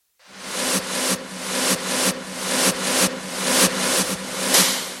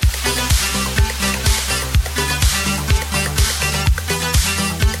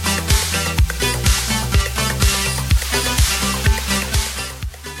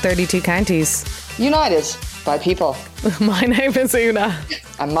32 counties. United by people. My name is Una.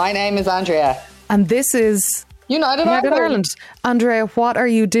 And my name is Andrea. And this is United Ireland. Andrea, what are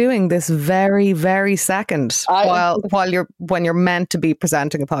you doing this very, very second when you're meant to be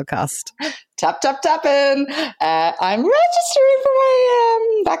presenting a podcast? Tapping. I'm registering for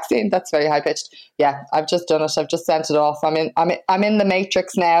my vaccine. That's very high pitched. Yeah, I've just done it. I've just sent it off. I'm in the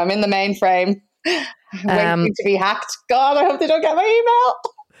matrix now. I'm in the mainframe. Waiting to be hacked. God, I hope they don't get my email.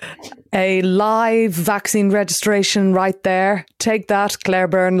 A live vaccine registration right there. Take that, Claire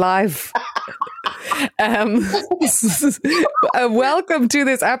Byrne Live. Welcome to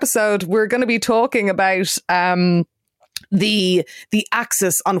this episode. We're going to be talking about the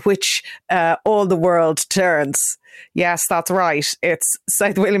axis on which all the world turns. Yes, that's right. It's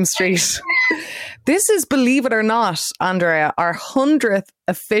South William Street. This is, believe it or not, Andrea, our 100th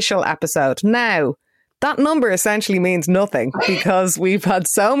official episode. Now, that number essentially means nothing because we've had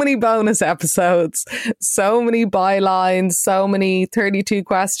so many bonus episodes, so many bylines, so many 32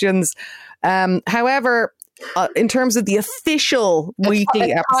 questions. However, in terms of the official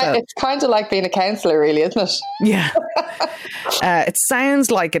weekly episode, it's kind of like being a counsellor, really, isn't it? Yeah. It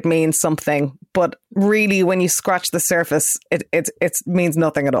sounds like it means something, but really, when you scratch the surface, it means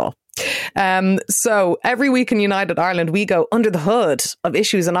nothing at all. So every week in United Ireland, we go under the hood of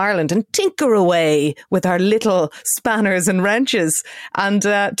issues in Ireland and tinker away with our little spanners and wrenches and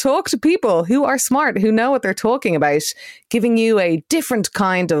talk to people who are smart, who know what they're talking about, giving you a different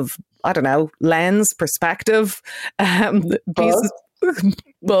kind of, I don't know, lens, perspective, Buzz,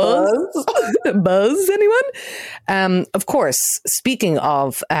 anyone? Of course, speaking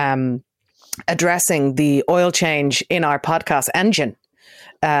of addressing the oil change in our podcast engine,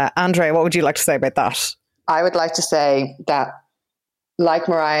 Andrea, what would you like to say about that? I would like to say that, like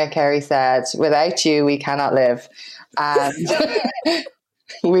Mariah Carey said, without you, we cannot live. And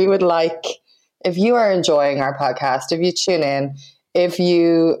we would like, if you are enjoying our podcast, if you tune in, if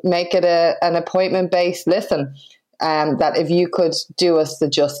you make it an appointment-based listen, that if you could do us the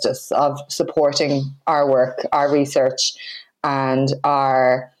justice of supporting our work, our research, and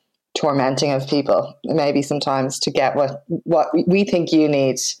our tormenting of people, maybe sometimes to get what we think you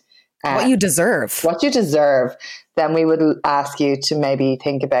need. What you deserve. What you deserve. Then we would ask you to maybe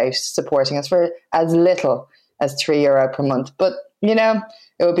think about supporting us for as little as €3 per month. But, you know,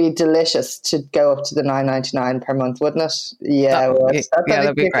 it would be delicious to go up to the $9.99 per month, wouldn't it? Yeah, it would.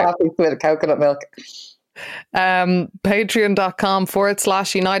 That'd be great. Coffee with coconut milk.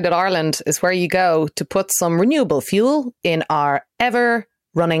 Patreon.com/United Ireland is where you go to put some renewable fuel in our ever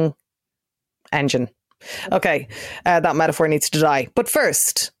running engine. Okay, that metaphor needs to die. But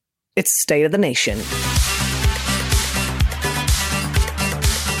first, it's State of the Nation.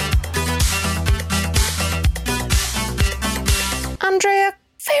 Andrea,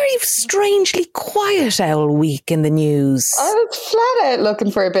 very strangely quiet all week in the news. I was flat out looking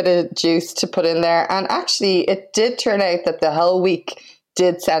for a bit of juice to put in there. And actually, it did turn out that the whole week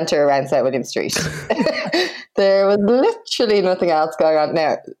did centre around South William Street. There was literally nothing else going on.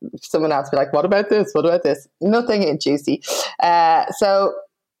 Now, someone else would be like, what about this? What about this? Nothing juicy. So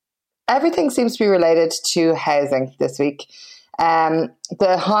everything seems to be related to housing this week.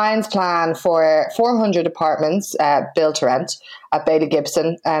 The Hines plan for 400 apartments built to rent at Bailey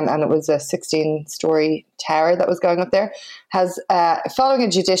Gibson, and it was a 16-storey tower that was going up there, has, following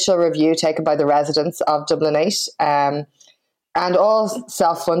a judicial review taken by the residents of Dublin 8, and all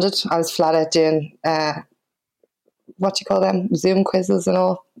self-funded. I was flat out doing, what do you call them, Zoom quizzes and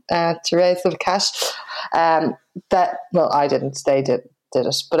all, to raise some cash. I didn't, they did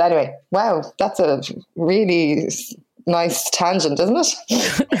it. But anyway, wow, that's a really nice tangent, isn't it?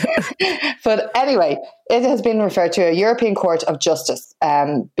 But anyway, it has been referred to a European Court of Justice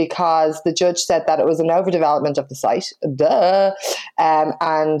because the judge said that it was an overdevelopment of the site.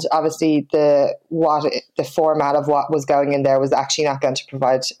 And obviously the format of what was going in there was actually not going to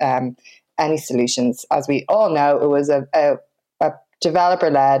provide any solutions. As we all know, it was a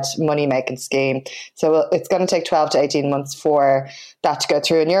developer-led money-making scheme. So it's going to take 12 to 18 months for that to go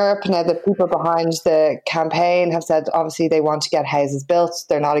through in Europe. Now, the people behind the campaign have said, obviously, they want to get houses built.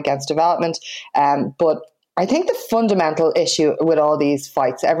 They're not against development. But I think the fundamental issue with all these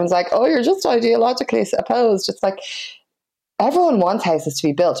fights, everyone's like, oh, you're just ideologically opposed. It's like, everyone wants houses to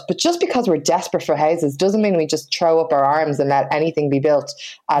be built. But just because we're desperate for houses doesn't mean we just throw up our arms and let anything be built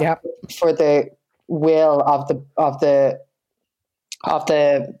for the will of the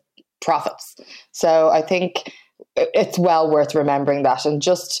profits. So I think it's well worth remembering that. And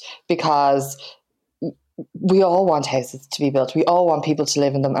just because we all want houses to be built. We all want people to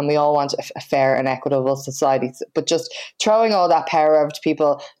live in them, and we all want a fair and equitable society. But just throwing all that power over to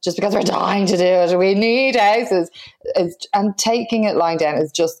people just because we're dying to do it, we need houses, and taking it lying down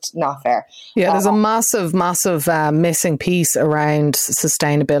is just not fair. Yeah, there's a massive missing piece around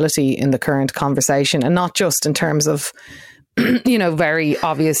sustainability in the current conversation, and not just in terms of, very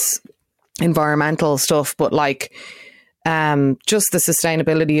obvious environmental stuff, but like just the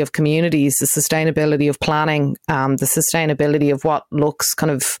sustainability of communities, the sustainability of planning, the sustainability of what looks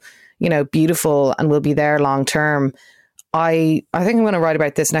kind of, beautiful and will be there long term. I think I'm going to write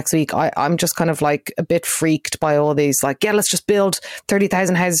about this next week. I'm just kind of like a bit freaked by all these, like, yeah, let's just build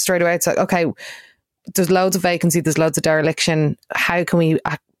 30,000 houses straight away. It's like, okay, there's loads of vacancy, there's loads of dereliction. How can we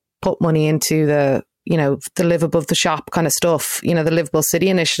put money into the live above the shop kind of stuff? The Livable City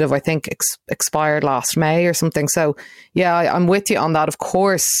initiative, I think, expired last May or something. So yeah, I'm with you on that. Of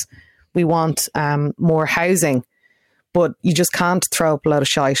course, we want more housing, but you just can't throw up a load of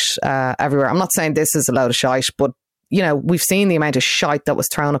shite everywhere. I'm not saying this is a load of shite, but we've seen the amount of shite that was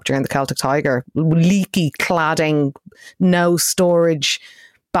thrown up during the Celtic Tiger. Leaky cladding, no storage,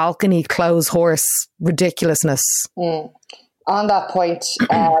 balcony clothes horse ridiculousness. On that point,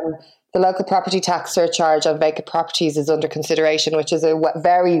 the local property tax surcharge on vacant properties is under consideration, which is a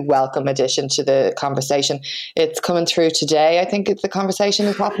very welcome addition to the conversation. It's coming through today. I think the conversation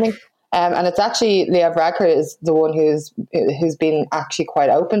is happening. And it's actually Leo Varadkar is the one who's been actually quite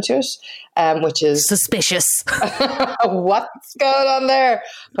open to it, which is suspicious. What's going on there?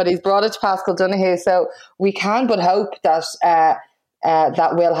 But he's brought it to Paschal Donohoe, so we can but hope that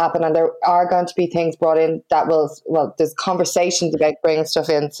that will happen, and there are going to be things brought in that will. Well, there's conversations about bringing stuff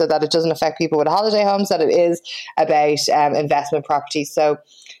in so that it doesn't affect people with holiday homes. That it is about investment properties. So.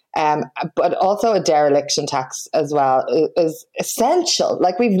 But also a dereliction tax as well is essential.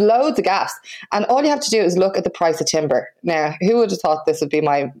 Like, we've loads of gas, and all you have to do is look at the price of timber. Now, who would have thought this would be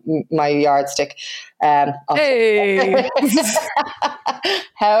my yardstick? Hey.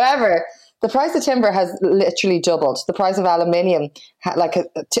 However, the price of timber has literally doubled. The price of aluminium, like a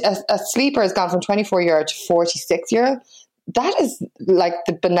sleeper, has gone from €24 to €46. That is like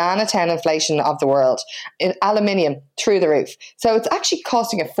the banana town inflation of the world in aluminium, through the roof. So it's actually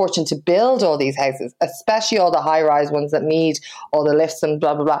costing a fortune to build all these houses, especially all the high-rise ones that need all the lifts and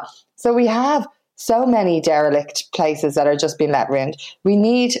blah, blah, blah. So we have so many derelict places that are just being let ruined. We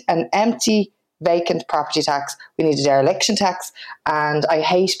need an empty, vacant property tax. We need a dereliction tax. And I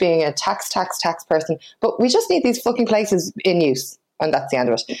hate being a tax person, but we just need these fucking places in use. And that's the end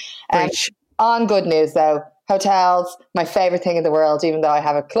of it. On good news, though, hotels, my favourite thing in the world, even though I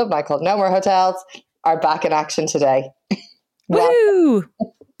have a club night called No More Hotels, are back in action today. Woo!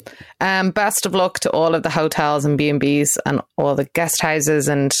 Best of luck to all of the hotels and B&Bs and all the guest houses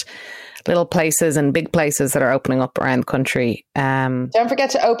and little places and big places that are opening up around the country. Don't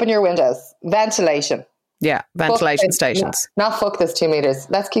forget to open your windows. Ventilation. Yeah, ventilation stations. Not fuck this 2 meters.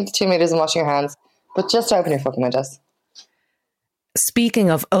 Let's keep the 2 meters and washing your hands. But just open your fucking windows. Speaking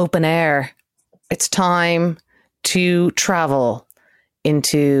of open air, it's time to travel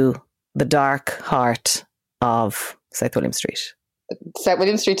into the dark heart of South William Street. South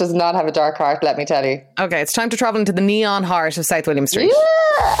William Street does not have a dark heart, let me tell you. Okay, it's time to travel into the neon heart of South William Street.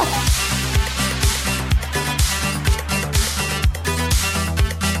 Yeah!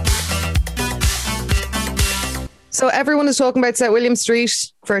 So everyone is talking about South William Street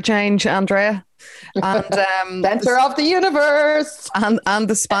for a change, Andrea. And center of the universe, and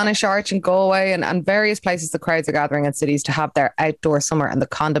the Spanish Arch in Galway, and various places the crowds are gathering in cities to have their outdoor summer, and the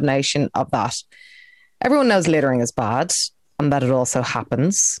condemnation of that. Everyone knows littering is bad and that it also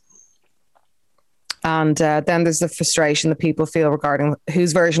happens. And then there's the frustration that people feel regarding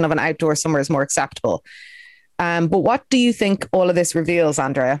whose version of an outdoor summer is more acceptable. But what do you think all of this reveals,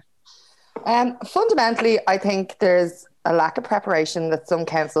 Andrea? Fundamentally, I think there's a lack of preparation that some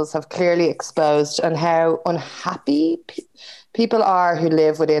councils have clearly exposed, and how unhappy people are who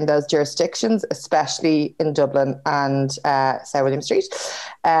live within those jurisdictions, especially in Dublin and South William Street.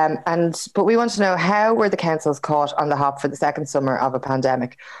 But we want to know, how were the councils caught on the hop for the second summer of a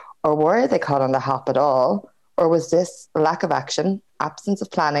pandemic? Or were they caught on the hop at all? Or was this lack of action, absence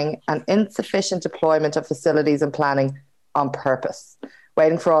of planning, and insufficient deployment of facilities and planning on purpose,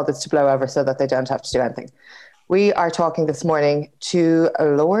 waiting for all this to blow over so that they don't have to do anything? We are talking this morning to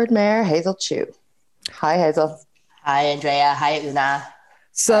Lord Mayor Hazel Chu. Hi, Hazel. Hi, Andrea. Hi, Una.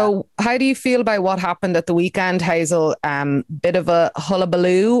 So how do you feel about what happened at the weekend, Hazel? Bit of a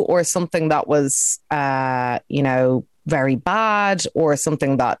hullabaloo, or something that was, very bad, or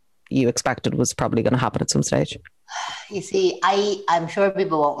something that you expected was probably going to happen at some stage? You see, I'm sure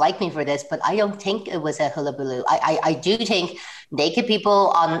people won't like me for this, but I don't think it was a hullabaloo. I do think naked people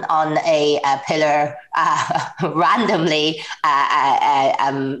on a pillar randomly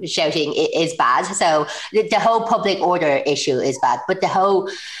shouting is bad. So the whole public order issue is bad, but the whole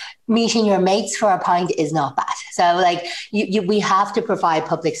meeting your mates for a pint is not bad. So like we have to provide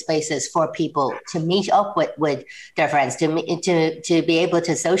public spaces for people to meet up with their friends, to be able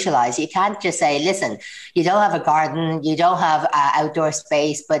to socialize. You can't just say, listen, you don't have a garden, you don't have outdoor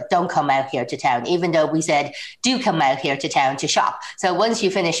space, but don't come out here to town, even though we said, do come out here to town to shop. So once you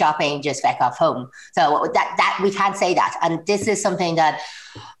finish shopping, just back off home. So that we can't say that. And this is something that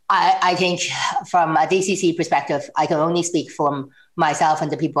I think from a DCC perspective, I can only speak from myself and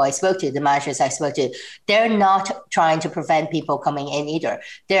the people I spoke to, the managers I spoke to. They're not trying to prevent people coming in either.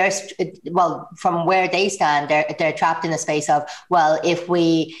 From where they stand, they're trapped in a space of, well, if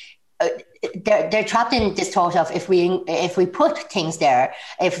we... They're trapped in this thought of if we put things there,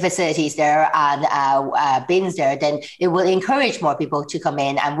 if facilities there and bins there, then it will encourage more people to come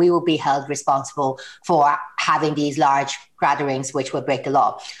in, and we will be held responsible for having these large gatherings which will break the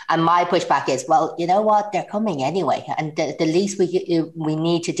law. And my pushback is, well, you know what? They're coming anyway, and the least we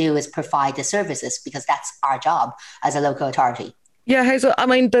need to do is provide the services, because that's our job as a local authority. Yeah, Hazel, I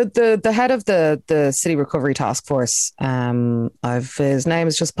mean, the head of the City Recovery Task Force, his name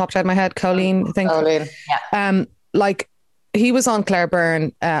has just popped out of my head, Colleen, I think. Colleen. Yeah. He was on Claire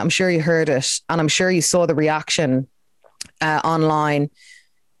Byrne, I'm sure you heard it, and I'm sure you saw the reaction online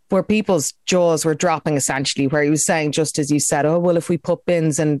where people's jaws were dropping, essentially, where he was saying, just as you said, oh, well, if we put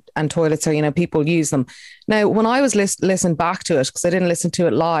bins and toilets there, people use them. Now, when I was listening back to it, because I didn't listen to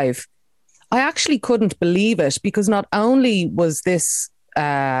it live, I actually couldn't believe it, because not only was this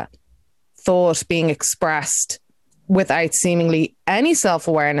thought being expressed without seemingly any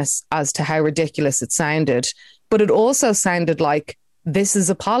self-awareness as to how ridiculous it sounded, but it also sounded like this is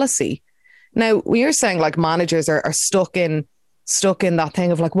a policy. Now, we're saying like managers are stuck in that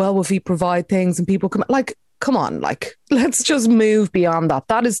thing of like, well, if we provide things and people come, like, come on, like, let's just move beyond that.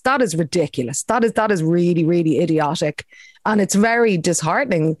 That is ridiculous. That is really, really idiotic. And it's very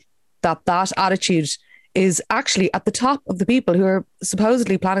disheartening that attitude is actually at the top of the people who are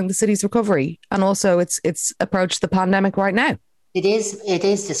supposedly planning the city's recovery and also its approach to the pandemic right now. It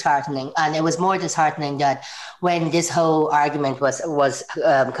is disheartening, and it was more disheartening that when this whole argument was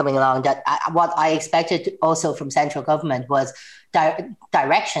coming along, that what I expected also from central government was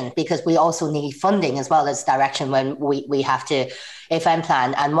direction, because we also need funding as well as direction when we have to FM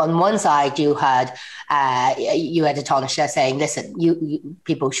plan. And on one side, you had the Taoiseach saying, listen, you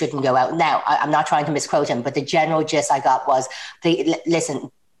people shouldn't go out. Now, I'm not trying to misquote him, but the general gist I got was, listen,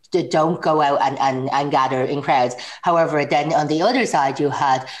 don't go out and gather in crowds. However, then on the other side, you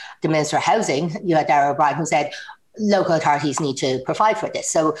had the Minister of Housing, you had Darragh O'Brien, who said, local authorities need to provide for this.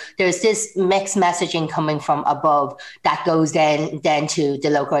 So there's this mixed messaging coming from above that goes then to the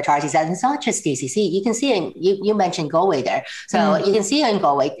local authorities. And it's not just DCC. You can see you mentioned Galway there. So you can see in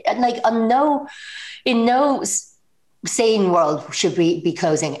Galway, like in no sane world should we be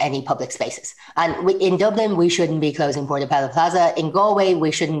closing any public spaces. And in Dublin, we shouldn't be closing Portobello Plaza. In Galway,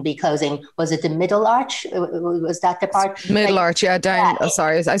 we shouldn't be closing, was it the Middle Arch? Was that the part? Middle Arch, yeah, down. Yeah.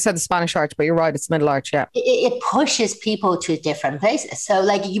 Sorry, I said the Spanish Arch, but you're right, it's Middle Arch, yeah. It pushes people to different places. So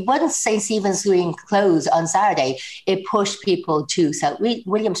like once St. Stephen's Green closed on Saturday, it pushed people to St.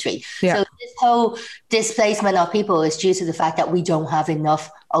 William Street. Yeah. So this whole displacement of people is due to the fact that we don't have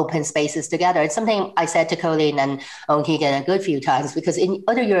enough open spaces together. It's something I said to Colleen and Owen Keegan a good few times, because in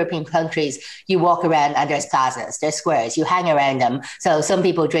other European countries, you walk around and there's plazas, there's squares, you hang around them. So some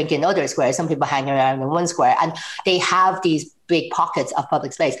people drink in other squares, some people hang around in one square, and they have these big pockets of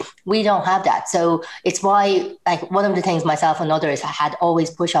public space. We don't have that. So it's why, like, one of the things myself and others had always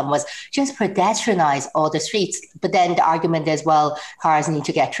pushed on was just pedestrianize all the streets. But then the argument is, well, cars need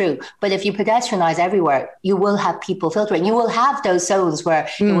to get through. But if you pedestrianize everywhere, you will have people filtering. You will have those zones where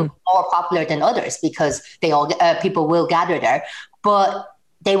it will be more popular than others because people will gather there, but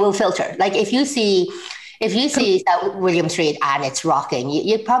they will filter. Like if you see South William Street and it's rocking,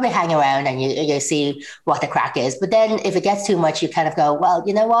 you probably hang around and you see what the crack is. But then if it gets too much, you kind of go, well,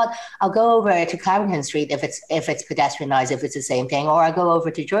 you know what? I'll go over to Clarendon Street if it's pedestrianised, if it's the same thing, or I'll go over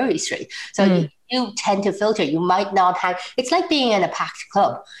to Drury Street. So you tend to filter. You might not have, it's like being in a packed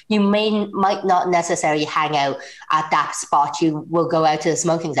club. You might not necessarily hang out at that spot. You will go out to the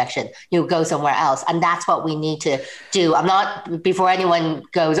smoking section. You'll go somewhere else. And that's what we need to do. I'm not, before anyone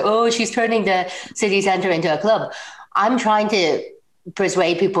goes, oh, she's turning the city centre into a club. I'm trying to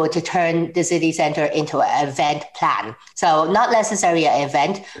persuade people to turn the city centre into an event plan. So not necessarily an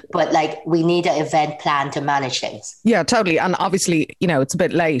event, but like we need an event plan to manage things. Yeah, totally. And obviously, it's a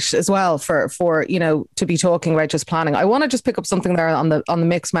bit late as well for to be talking about just planning. I want to just pick up something there on the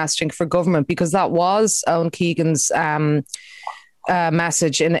mixed messaging for government, because that was Owen Keegan's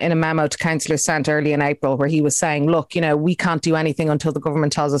message in a memo to councillors sent early in April, where he was saying, look, we can't do anything until the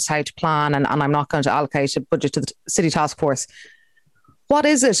government tells us how to plan, and I'm not going to allocate a budget to the City Task Force. What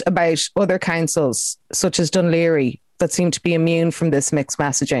is it about other councils, such as Dún Laoghaire, that seem to be immune from this mixed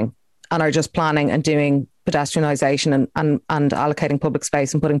messaging and are just planning and doing pedestrianisation and allocating public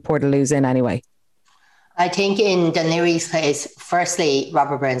space and putting Portaloos in anyway? I think in Dún Laoghair's case, firstly,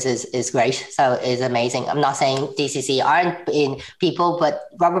 Robert Burns is great. So is amazing. I'm not saying DCC aren't in people, but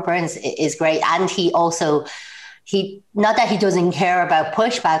Robert Burns is great. And he also, not that he doesn't care about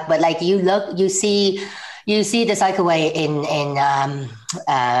pushback, but like you see the cycleway in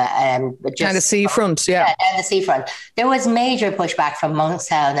just kind of seafront, yeah, down the seafront. There was major pushback from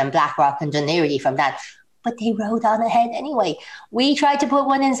Monkstown and Blackrock and Dún Laoghaire from that, but they rode on ahead anyway. We tried to put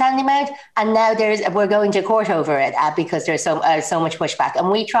one in Sandymount, and now we're going to court over it because there's so much pushback. And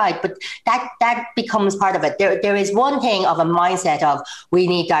we tried, but that becomes part of it. There is one thing of a mindset of we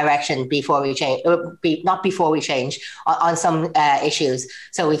need direction before we change, not before we change on some issues,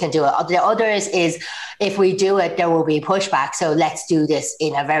 so we can do it. The others is if we do it, there will be pushback. So let's do this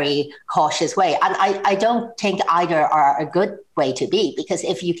in a very cautious way. And I don't think either are a good way to be, because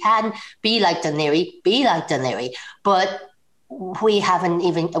if you can be like Dún Laoghaire, be like Dún Laoghaire, but we haven't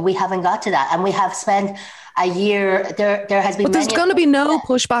got to that, and we have spent a year. There has been. But there's going to be no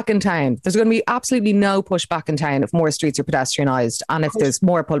pushback in town. There's going to be absolutely no pushback in town if more streets are pedestrianised and if there's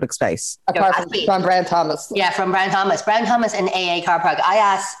more public space. Apart from Brown Thomas. Yeah, from Brown Thomas and AA car park. I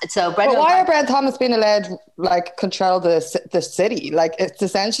asked. So, but why are Brown Thomas being allowed control the city? Like, it's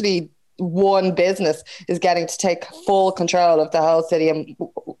essentially one business is getting to take full control of the whole city and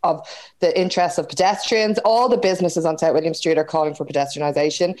of the interests of pedestrians. All the businesses on South William Street are calling for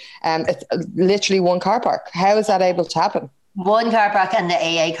pedestrianisation. It's literally one car park. How is that able to happen? One car park and the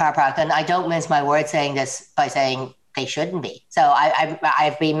AA car park. And I don't mince my words saying this by saying they shouldn't be. So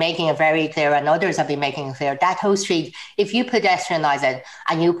I've been making it very clear, and others have been making it clear, that whole street, if you pedestrianise it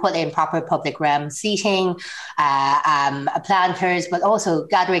and you put in proper public realm seating, planters, but also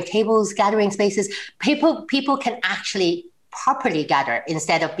gathering tables, gathering spaces, people can actually properly gather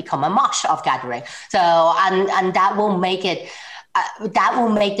instead of become a mosh of gathering. So, and that will make it, that will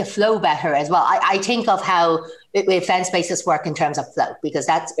make the flow better as well. I think of how event spaces work in terms of flow, because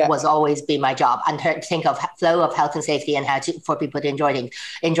that was always been my job, and to think of flow of health and safety and how for people to enjoy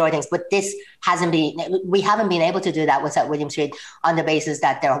things. But this we haven't been able to do that with South William Street on the basis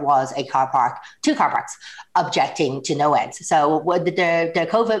that there was two car parks objecting to no end. So the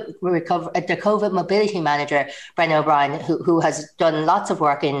COVID mobility manager, Brendan O'Brien, who has done lots of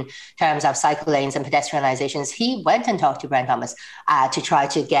work in terms of cycle lanes and pedestrianizations, he went and talked to Brown Thomas to try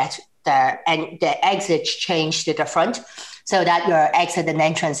to get the exits changed to the front, so that your exit and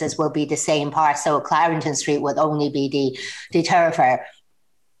entrances will be the same part. So Clarendon Street would only be the thoroughfare.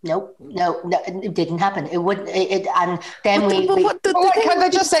 No, it didn't happen. It wouldn't. And then can they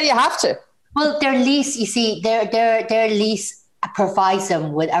just say you have to? Well, their lease, you see, their lease provides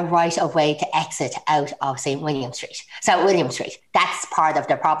them with a right of way to exit out of South William Street. That's part of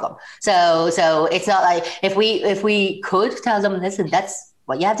the problem. So it's not like if we could tell them, listen, that's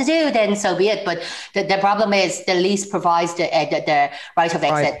what you have to do, then so be it. But the problem is the lease provides the right of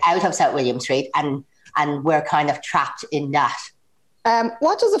exit out of South William Street, and we're kind of trapped in that.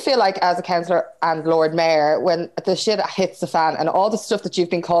 What does it feel like as a councillor and Lord Mayor when the shit hits the fan and all the stuff that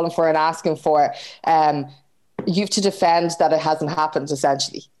you've been calling for and asking for, you have to defend that it hasn't happened,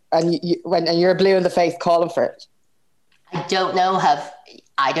 essentially, and you're blue in the face calling for it? I don't know, have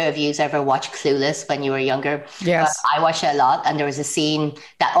either of you ever watched Clueless when you were younger? Yes. I watched it a lot, and there was a scene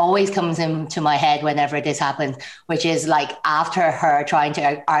that always comes into my head whenever this happens, which is like after her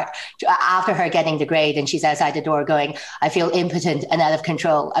getting the grade, and she's outside the door going, I feel impotent and out of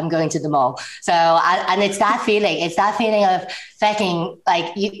control, I'm going to the mall. So, and it's that feeling of fucking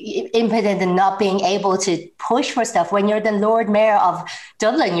like impotent and not being able to push for stuff. When you're the Lord Mayor of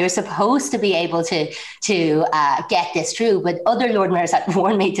Dublin, you're supposed to be able to get this through. But other Lord Mayors had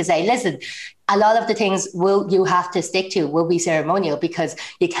warned me to say, listen, a lot of the things you have to stick to will be ceremonial, because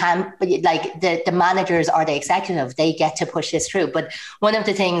you can't, like the managers or the executive, they get to push this through. But one of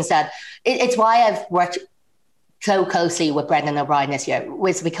the things that it's why I've worked so closely with Brendan O'Brien this year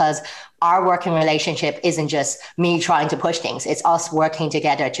was because our working relationship isn't just me trying to push things. It's us working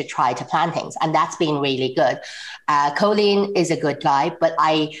together to try to plan things. And that's been really good. Colleen is a good guy, but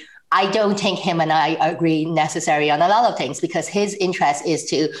I don't think him and I agree necessarily on a lot of things, because his interest is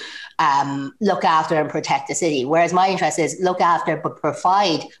to look after and protect the city, whereas my interest is look after but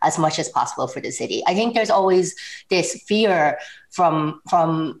provide as much as possible for the city. I think there's always this fear from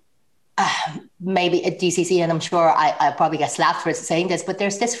maybe at DCC, and I'm sure I probably get slapped for saying this, but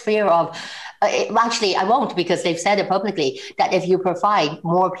there's this fear of, actually I won't, because they've said it publicly, that if you provide,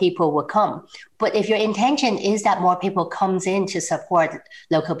 more people will come. But if your intention is that more people comes in to support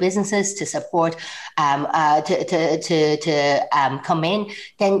local businesses, to support, come in,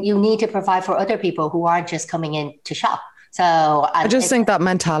 then you need to provide for other people who aren't just coming in to shop. So I just think that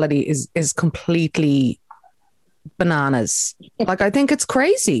mentality is completely bananas. Like, I think it's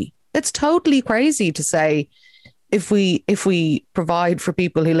crazy. It's totally crazy to say if we provide for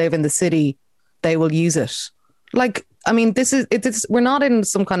people who live in the city, they will use it. Like, I mean, we're not in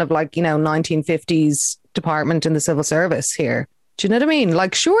some kind of 1950s department in the civil service here. Do you know what I mean?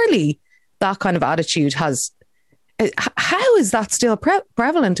 Like, surely that kind of attitude how is that still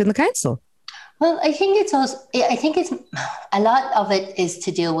prevalent in the council? Well, I think it's a lot of it is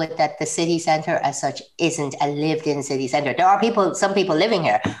to deal with that the city centre as such isn't a lived-in city centre. There are some people living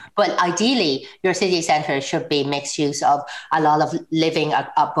here, but ideally your city centre should be mixed use of a lot of living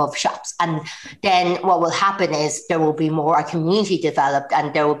above shops. And then what will happen is there will be more a community developed,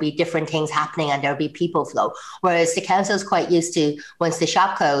 and there will be different things happening, and there will be people flow. Whereas the council is quite used to, once the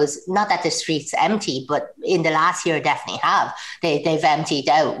shop closed, not that the streets empty, but in the last year definitely have. They've emptied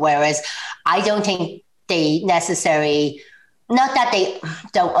out. Whereas I don't think they necessarily, not that they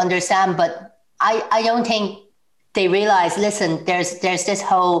don't understand, but I don't think they realize, listen, there's this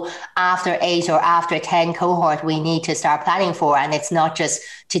whole after 8 or after 10 cohort we need to start planning for. And it's not just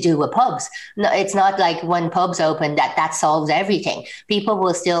to do with pubs. No, it's not like when pubs open that solves everything. People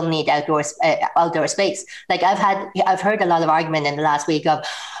will still need outdoor space. Like I've heard a lot of argument in the last week of,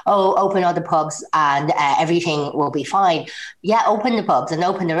 open all the pubs and everything will be fine. Yeah, open the pubs and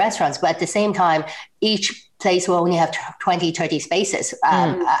open the restaurants. But at the same time, each place will only have 20, 30 spaces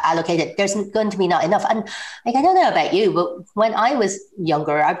allocated. There's going to be not enough. And I don't know about you, but when I was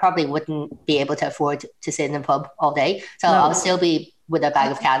younger, I probably wouldn't be able to afford to sit in a pub all day. So I'll still be with a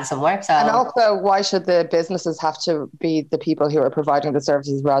bag of cans somewhere. So, and also, why should the businesses have to be the people who are providing the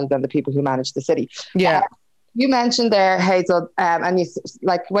services rather than the people who manage the city? Yeah. You mentioned there, Hazel, and you,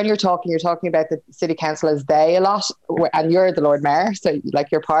 like, when you're talking about the city council as they a lot, and you're the Lord Mayor, so like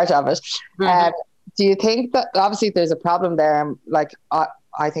you're part of it. Mm-hmm. Do you think that obviously there's a problem there? Like,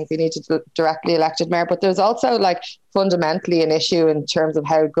 I think we need to directly elected mayor, but there's also like fundamentally an issue in terms of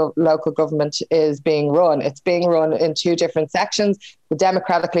how local government is being run. It's being run in two different sections. The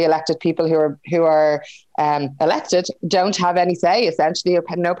democratically elected people who are elected don't have any say, essentially, or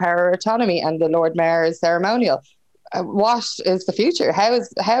no power or autonomy, and the Lord Mayor is ceremonial. What is the future? How is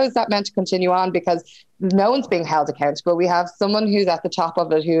that meant to continue on? Because no one's being held accountable. We have someone who's at the top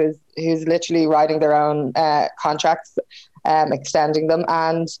of it who's literally writing their own contracts, extending them,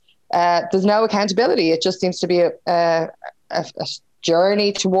 and there's no accountability. It just seems to be a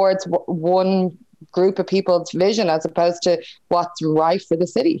journey towards one group of people's vision as opposed to what's right for the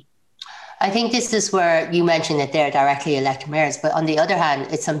city. I think this is where you mentioned that they're directly elected mayors, but on the other hand,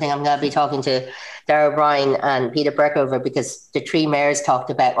 it's something I'm going to be talking to Darragh O'Brien and Peter Burke over, because the 3 mayors talked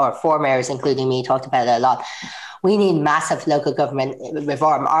about, or 4 mayors, including me, talked about it a lot. We need massive local government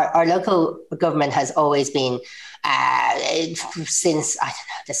reform. Our local government has always been, since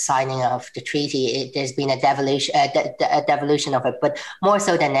the signing of the treaty, there's been a devolution of it, but more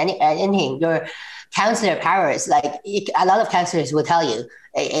so than anything, your councillor powers, like a lot of councillors will tell you,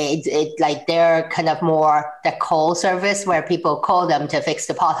 it like they're kind of more the call service where people call them to fix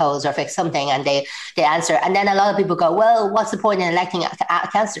the potholes or fix something, and they answer. And then a lot of people go, well, what's the point in electing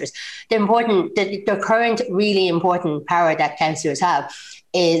councillors? The current really important power that councillors have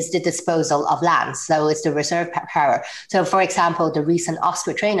is the disposal of land. So it's the reserve power. So for example, the recent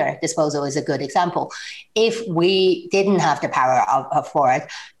Oscar Traynor disposal is a good example. If we didn't have the power for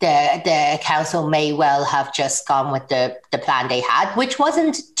it, the council may well have just gone with the plan they had, which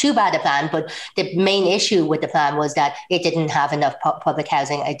wasn't too bad a plan, but the main issue with the plan was that it didn't have enough public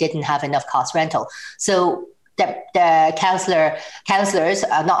housing, it didn't have enough cost rental. So the councillors,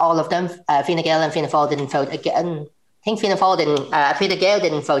 not all of them, Fine Gael and Fianna Fáil didn't vote again. think Fianna Fáil Fine Gael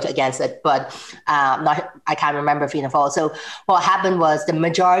didn't vote against it, but I can't remember Fianna Fáil. So what happened was the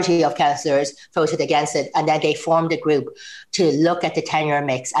majority of councillors voted against it, and then they formed a group to look at the tenure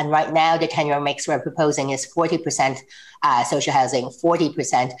mix. And right now, the tenure mix we're proposing is 40% social housing,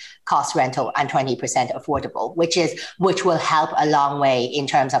 40% cost rental, and 20% affordable, which will help a long way in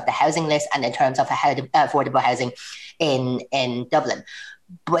terms of the housing list and in terms of affordable housing in Dublin.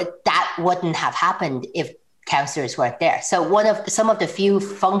 But that wouldn't have happened if councillors weren't there. So some of the few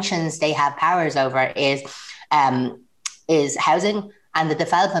functions they have powers over is housing and the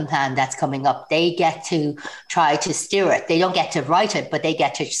development plan that's coming up. They get to try to steer it. They don't get to write it, but they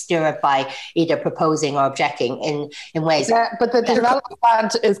get to steer it by either proposing or objecting in ways. Yeah, but the development plan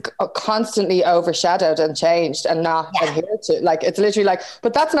is constantly overshadowed and changed and not adhered to. Like, it's literally like,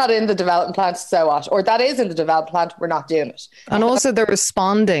 but that's not in the development plan, so what? Or that is in the development plan, we're not doing it. And also they're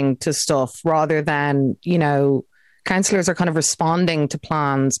responding to stuff rather than, councillors are kind of responding to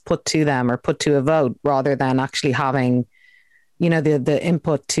plans put to them or put to a vote rather than actually having the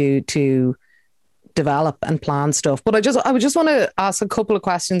input to develop and plan stuff. But I would just want to ask a couple of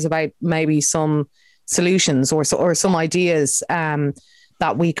questions about maybe some solutions or some ideas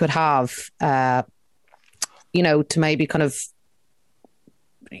that we could have, to maybe kind of,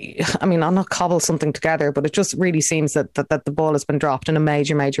 I'll not cobble something together, but it just really seems that the ball has been dropped in a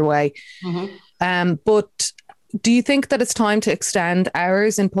major, major way. Mm-hmm. But do you think that it's time to extend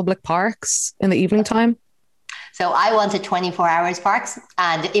hours in public parks in the evening time? So I wanted 24 hours parks,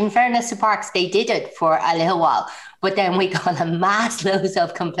 and in fairness to parks, they did it for a little while. But then we got a mass loads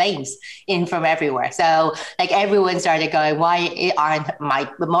of complaints in from everywhere. So like everyone started going, why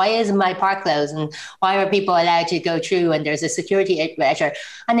isn't my park closed? And why are people allowed to go through? And there's a security measure.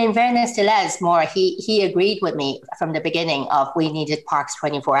 And in fairness to Les Moore, he agreed with me from the beginning of we needed parks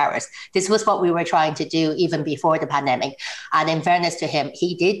 24 hours. This was what we were trying to do even before the pandemic. And in fairness to him,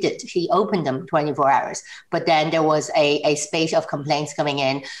 he did it. He opened them 24 hours. But then there was a spate of complaints coming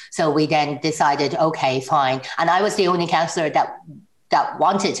in. So we then decided, okay, fine. And I was the only councillor that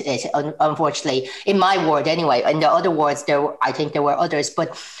wanted it, unfortunately, in my ward anyway. In the other wards, I think there were others.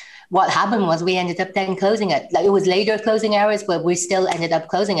 But what happened was we ended up then closing it. Like, it was later closing hours, but we still ended up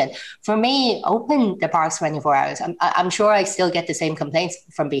closing it. For me, open the parks 24 hours. I'm sure I still get the same complaints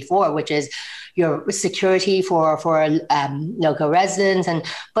from before, which is your security for local residents.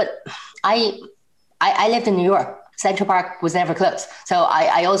 But I lived in New York. Central Park was never closed. So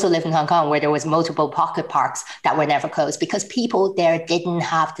I also lived in Hong Kong, where there was multiple pocket parks that were never closed because people there didn't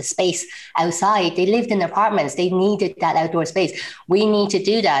have the space outside. They lived in apartments. They needed that outdoor space. We need to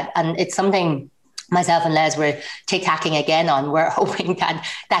do that. And it's something myself and Les were tic-tacking again on. We're hoping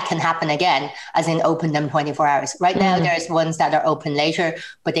that can happen again, as in open them 24 hours. Right now, there's ones that are open later,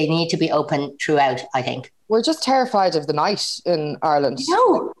 but they need to be open throughout, I think. We're just terrified of the night in Ireland.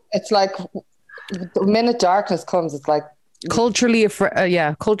 No. It's like, the minute darkness comes, it's like culturally afraid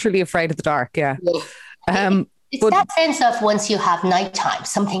of the dark. Yeah. It's that sense of once you have nighttime,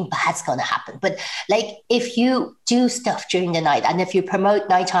 something bad's going to happen. But like, if you do stuff during the night and if you promote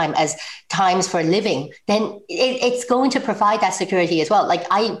nighttime as times for living, then it's going to provide that security as well. Like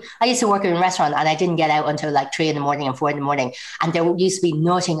I used to work in a restaurant and I didn't get out until like 3 a.m. and 4 a.m. And there used to be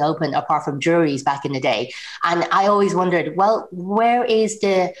nothing open apart from juries back in the day. And I always wondered, well, where is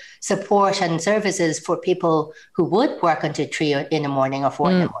the support and services for people who would work until 3 a.m. or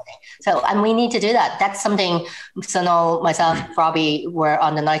 4 a.m? So, and we need to do that. That's something Sunil, myself, Robbie were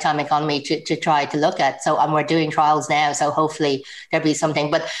on the nighttime economy to try to look at. So, and we're doing trials now. So hopefully there'll be something.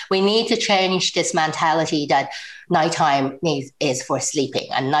 But we need to change this mentality that nighttime is for sleeping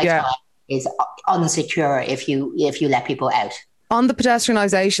and nighttime is unsecure if you let people out. On the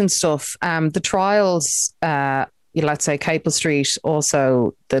pedestrianisation stuff, the trials, let's say Capel Street,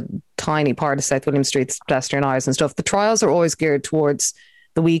 also the tiny part of South William Street, pedestrianised and stuff. The trials are always geared towards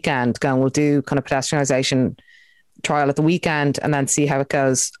the weekend, we'll do kind of pedestrianisation trial at the weekend and then see how it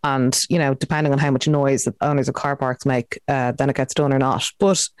goes. And, depending on how much noise the owners of car parks make, then it gets done or not.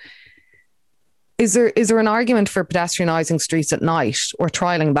 But is there an argument for pedestrianising streets at night or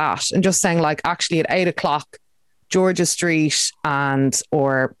trialling that and just saying like, actually at 8 o'clock, Georgia Street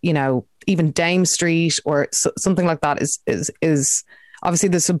or even Dame Street or something like that is obviously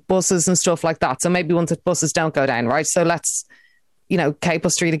there's some buses and stuff like that. So maybe once the buses don't go down, right? So let's, Capel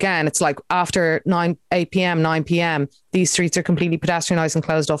Street again, it's like after 8 p.m, 9 p.m, these streets are completely pedestrianised and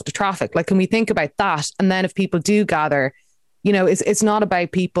closed off to traffic. Like, can we think about that? And then if people do gather, it's not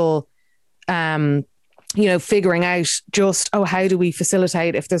about people, figuring out just, how do we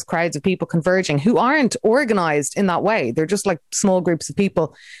facilitate if there's crowds of people converging who aren't organised in that way? They're just like small groups of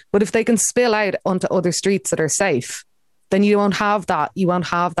people. But if they can spill out onto other streets that are safe, then you won't have that. You won't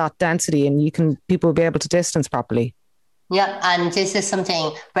have that density, and people will be able to distance properly. Yeah, and this is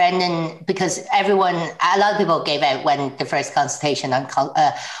something, Brendan, because a lot of people gave out when the first consultation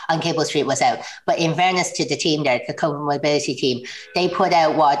on Cable Street was out. But in fairness to the team there, the co-mobility team, they put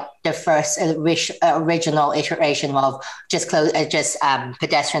out what the first original iteration of just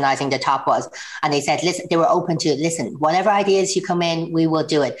pedestrianising the top was. And they said, listen, they were open to, listen, whatever ideas you come in, we will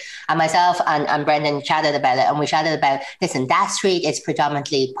do it. And myself and Brendan chatted about it, and we chatted about, listen, that street is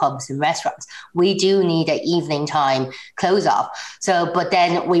predominantly pubs and restaurants. We do need an evening time close off. So, but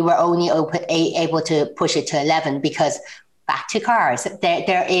then we were only able to push it to 11 because back to cars.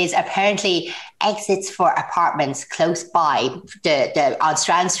 There is apparently exits for apartments close by on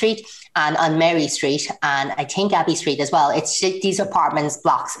Strand Street and on Mary Street, and I think Abbey Street as well. It's these apartments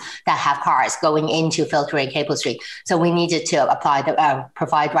blocks that have cars going into filtering Cable Street. So we needed to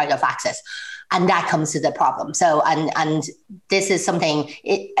provide right of access. And that comes to the problem. So, and this is something,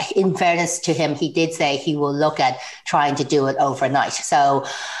 in fairness to him, he did say he will look at trying to do it overnight. So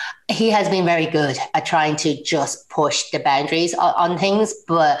he has been very good at trying to just push the boundaries on things.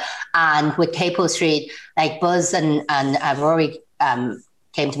 And with Cable Street, like Buzz and Rory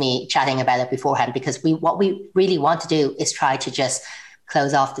came to me chatting about it beforehand, because what we really want to do is try to just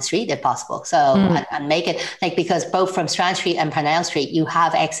close off the street if possible. So, and make it because both from Strand Street and Parnell Street, you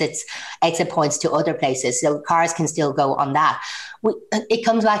have exit points to other places. So cars can still go on that. It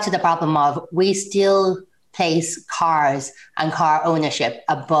comes back to the problem of we still place cars and car ownership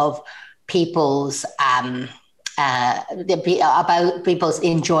above people's about people's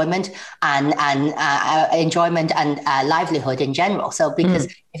enjoyment and livelihood in general. So because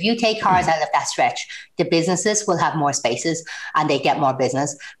if you take cars out of that stretch, the businesses will have more spaces and they get more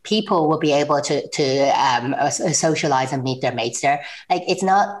business. People will be able to socialize and meet their mates there. Like it's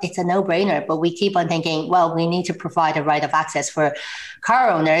a no-brainer, but we keep on thinking, well, we need to provide a right of access for car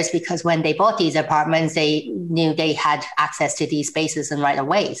owners because when they bought these apartments, they knew they had access to these spaces and right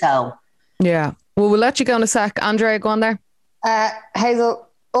away. So yeah. Well, we'll let you go in a sec. Andrea, go on there. Hazel,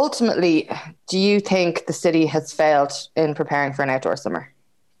 ultimately, do you think the city has failed in preparing for an outdoor summer?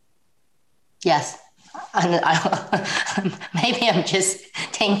 Yes. And maybe I'm just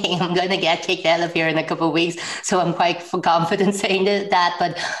thinking I'm going to get kicked out of here in a couple of weeks. So I'm quite confident saying that.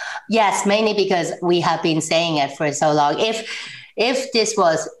 But yes, mainly because we have been saying it for so long. If this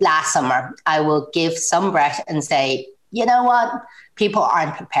was last summer, I will give some breath and say, you know what? People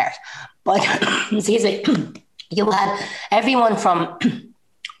aren't prepared. But you had everyone from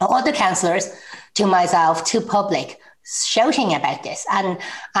all the councillors to myself to public shouting about this. And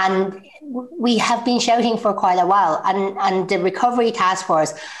we have been shouting for quite a while. And the Recovery Task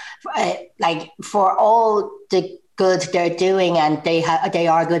Force, for all the good they're doing, and they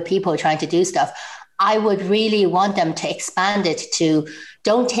are good people trying to do stuff, I would really want them to expand it to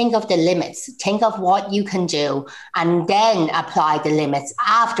don't think of the limits, think of what you can do and then apply the limits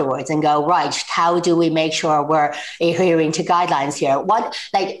afterwards and go, right, how do we make sure we're adhering to guidelines here?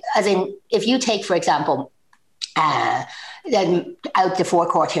 If you take, for example, then out the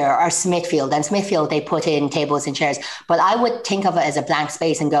forecourt here or Smithfield, and Smithfield, they put in tables and chairs, but I would think of it as a blank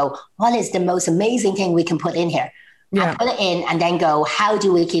space and go, what is the most amazing thing we can put in here? Yeah. And put it in and then go, how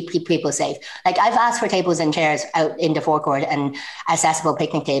do we keep people safe? Like I've asked for tables and chairs out in the forecourt and accessible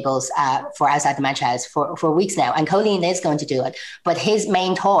picnic tables for outside the Mansion House for weeks now. And Colleen is going to do it. But his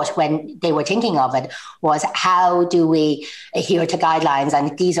main thought when they were thinking of it was, how do we adhere to guidelines?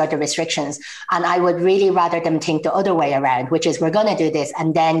 And these are the restrictions. And I would really rather them think the other way around, which is we're going to do this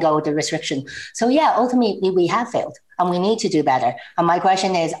and then go with the restriction. So yeah, ultimately we have failed. And we need to do better. And my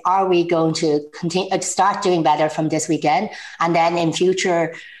question is, are we going to continue start doing better from this weekend? And then in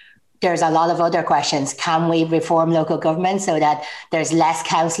future, there's a lot of other questions. Can we reform local government so that there's less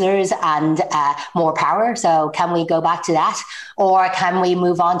councillors and more power? So can we go back to that? Or can we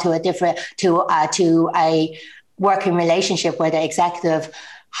move on to a working relationship where the executive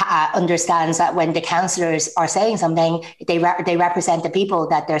understands that when the councillors are saying something, they represent the people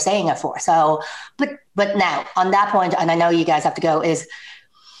that they're saying it for. So, but now on that point, and I know you guys have to go, is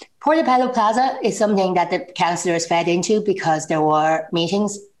Portobello Plaza is something that the councillors fed into because there were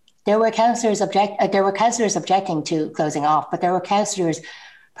meetings. There were councillors objecting to closing off, but there were councillors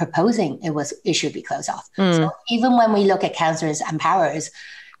proposing it should be closed off. So even when we look at councillors and powers,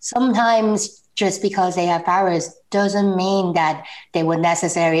 sometimes just because they have powers doesn't mean that they would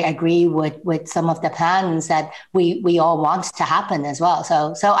necessarily agree with some of the plans that we all want to happen as well.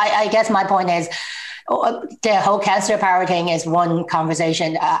 So I guess my point is the whole councillor power thing is one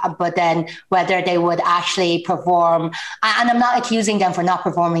conversation, but then whether they would actually perform, and I'm not accusing them for not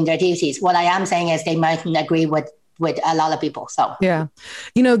performing their duties. What I am saying is they mightn't agree with with a lot of people. So yeah,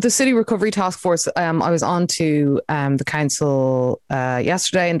 you know, the City Recovery Task Force. I was on to the council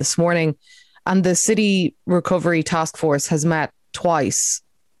yesterday and this morning, and the City Recovery Task Force has met twice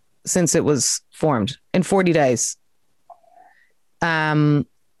since it was formed in 40 days. Do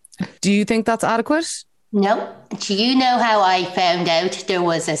you think that's adequate? No. Do you know how I found out there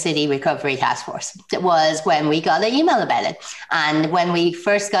was a City Recovery Task Force? It was when we got an email about it. And when we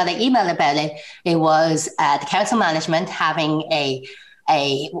first got an email about it, it was the council management having a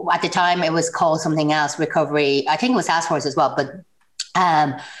at the time it was called something else, recovery. I think it was task force as well, but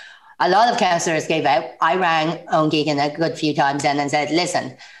a lot of councillors gave out. I rang Owen Keegan a good few times then and said,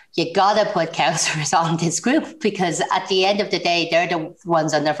 listen, you got to put councillors on this group, because at the end of the day, they're the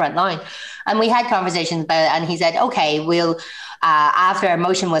ones on the front line. And we had conversations about it, and he said, okay, we'll, after a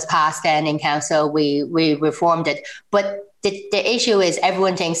motion was passed then in council, we reformed it. But the issue is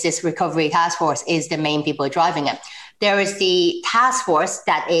everyone thinks this recovery task force is the main people driving it. There is the task force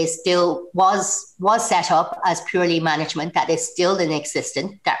that is still was set up as purely management, that is still in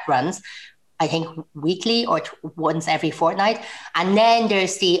existence, that runs, I think, weekly or once every fortnight. And then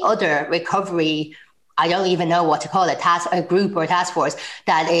there's the other recovery, I don't even know what to call it, a group or task force,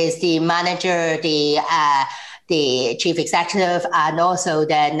 that is the manager, the chief executive, and also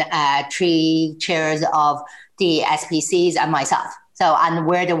then 3 chairs of the SPCs and myself. So, and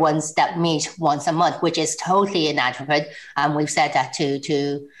we're the ones that meet once a month, which is totally inadequate. And we've said that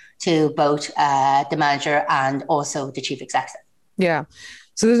to both the manager and also the chief executive. Yeah.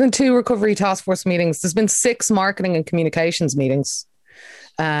 So there's been 2 recovery task force meetings. There's been 6 marketing and communications meetings,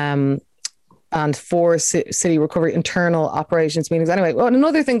 and 4 city recovery internal operations meetings. Anyway, well,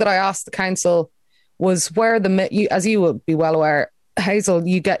 another thing that I asked the council was where as you will be well aware, Hazel,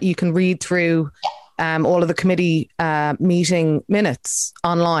 you can read through all of the committee meeting minutes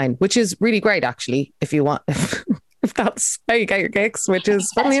online, which is really great, actually, if you want, if that's how you get your kicks, which is,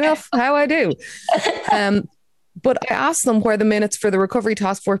 funnily enough, how I do. But I asked them where the minutes for the recovery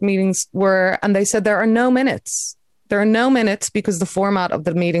task force meetings were, and they said there are no minutes. There are no minutes because the format of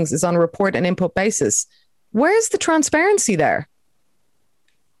the meetings is on a report and input basis. Where's the transparency there?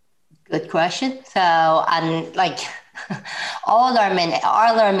 Good question. So, and like all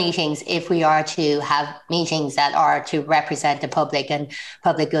our meetings, if we are to have meetings that are to represent the public and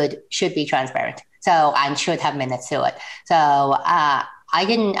public good, should be transparent. So, and should have minutes to it. So, I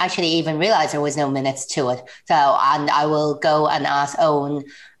didn't actually even realize there was no minutes to it. So, and I will go and ask Owen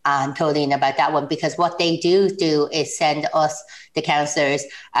and Colleen about that one, because what they do is send us, the councillors,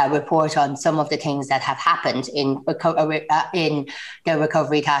 a report on some of the things that have happened in the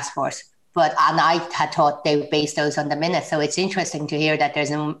recovery task force. And I had thought they base those on the minutes. So it's interesting to hear that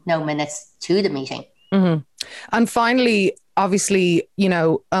there's no minutes to the meeting. Mm-hmm. And finally, obviously, you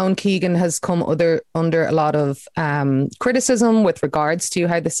know, Owen Keegan has come under a lot of criticism with regards to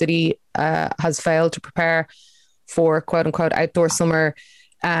how the city has failed to prepare for quote unquote outdoor summer.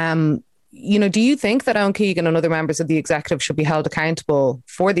 You know, do you think that Owen Keegan and other members of the executive should be held accountable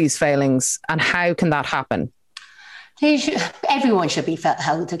for these failings, and how can that happen? Everyone should be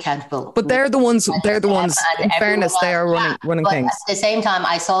held accountable. But they're the ones, in fairness, they are running things. At the same time,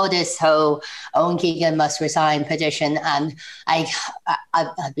 I saw this whole Owen Keegan must resign petition, and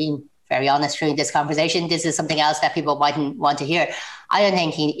I've been very honest during this conversation. This is something else that people mightn't want to hear. I don't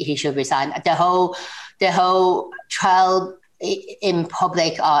think he should resign. The whole trial in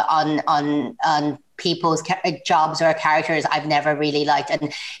public on people's jobs or characters, I've never really liked.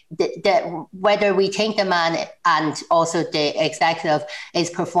 And whether we think the man and also the executive is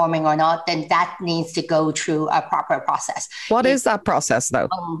performing or not, then that needs to go through a proper process. What is that process, though?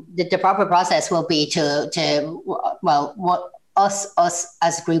 The proper process will be us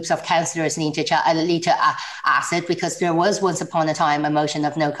as groups of councillors need to ask it, because there was once upon a time a motion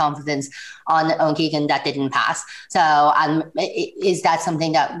of no confidence on Owen Keegan that didn't pass. So is that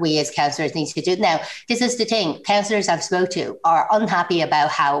something that we as councillors need to do? Now, this is the thing. Councillors I've spoke to are unhappy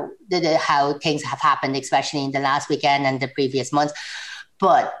about how things have happened, especially in the last weekend and the previous months.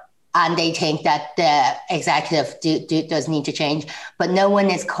 And they think that the executive does need to change. But no one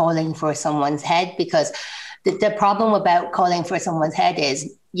is calling for someone's head, because the problem about calling for someone's head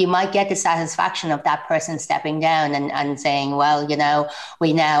is you might get the satisfaction of that person stepping down and saying, well, you know,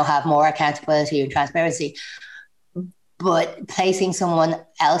 we now have more accountability and transparency. But placing someone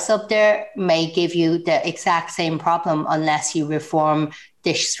else up there may give you the exact same problem unless you reform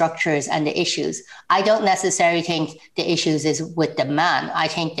the structures and the issues. I don't necessarily think the issues is with the man. I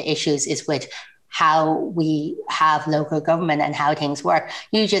think the issues is with how we have local government and how things work.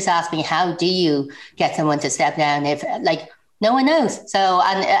 You just asked me, how do you get someone to step down if, like, no one knows? So,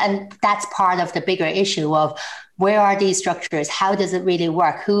 and that's part of the bigger issue of where are these structures? How does it really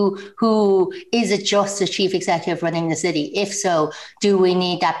work? Who is it just the chief executive running the city? If so, do we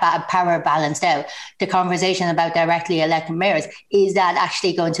need that power balanced out? The conversation about directly elected mayors, is that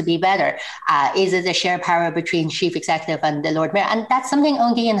actually going to be better? Is it a shared power between chief executive and the Lord Mayor? And that's something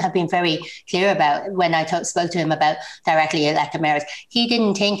Eoin Geoghegan have been very clear about when I spoke to him about directly elected mayors. He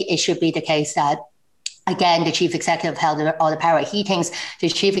didn't think it should be the case that, again, the chief executive held all the power. He thinks the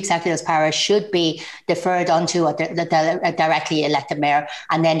chief executive's power should be deferred onto a directly elected mayor,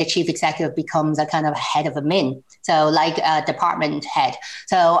 and then the chief executive becomes a kind of head of a min, so like a department head.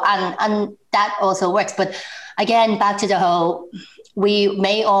 So and that also works. But again, back to the whole, we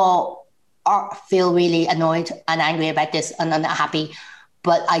may all feel really annoyed and angry about this and unhappy,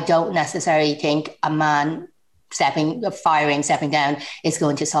 but I don't necessarily think a man stepping down is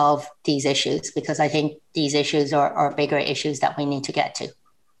going to solve these issues, because I think these issues are bigger issues that we need to get to.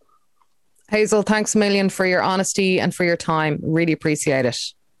 Hazel, thanks a million for your honesty and for your time. Really appreciate it.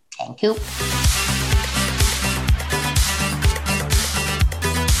 Thank you.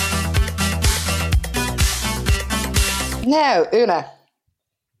 Now, Una,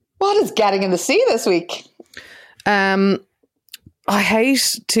 what is getting in the sea this week? I hate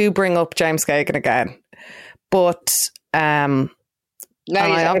to bring up James Geoghegan again, but I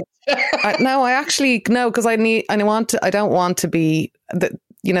don't want to be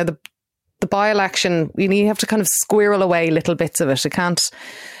the by-election. You have to kind of squirrel away little bits of it. I can't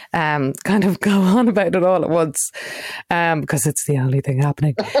kind of go on about it all at once because it's the only thing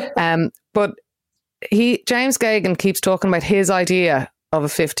happening. But James Geoghegan keeps talking about his idea of a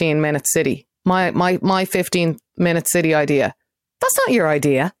 15-minute city. My 15-minute city idea. That's not your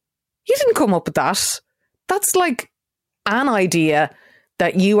idea. You didn't come up with that. That's like an idea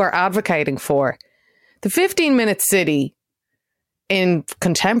that you are advocating for. The 15-minute city in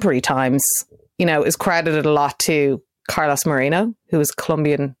contemporary times, is credited a lot to Carlos Moreno, who was a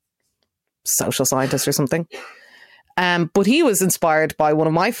Colombian social scientist or something. But he was inspired by one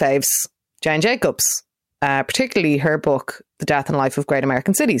of my faves, Jane Jacobs, particularly her book, The Death and Life of Great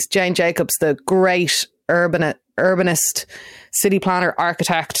American Cities. Jane Jacobs, the great urbanist, city planner,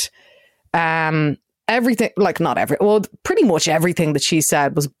 architect, pretty much everything that she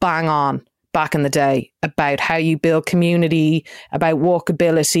said was bang on back in the day about how you build community, about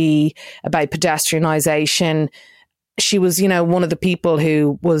walkability, about pedestrianisation. She was, one of the people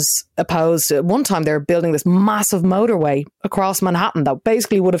who was opposed. At one time, they were building this massive motorway across Manhattan that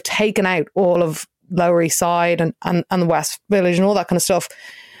basically would have taken out all of Lower East Side and the West Village and all that kind of stuff.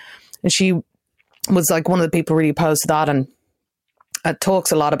 And she was like one of the people really opposed to that, and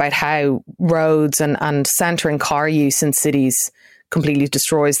talks a lot about how roads and centering car use in cities completely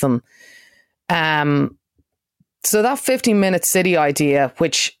destroys them. So that 15-minute city idea,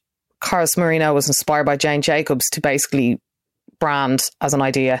 which Carlos Moreno was inspired by Jane Jacobs to basically brand as an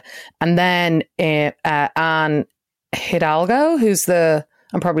idea. And then Anne Hidalgo,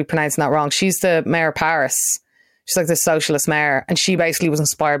 I'm probably pronouncing that wrong, she's the mayor of Paris. She's like the socialist mayor. And she basically was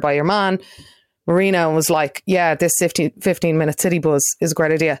inspired by your man, Moreno, and was like, yeah, this 15-minute city buzz is a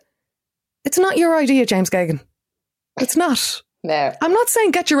great idea. It's not your idea, James Geoghegan. It's not. No. I'm not saying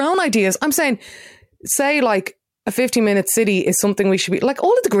get your own ideas. I'm saying, say like a 15-minute city is something we should be, like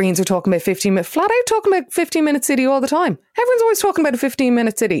all of the Greens are talking about 15-minute, flat out talking about 15-minute city all the time. Everyone's always talking about a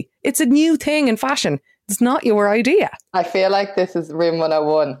 15-minute city. It's a new thing in fashion. It's not your idea. I feel like this is Room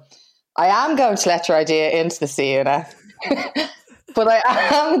 101. I am going to let your idea into the sea, Una. But I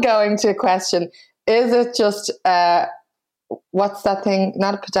am going to question, is it just, what's that thing?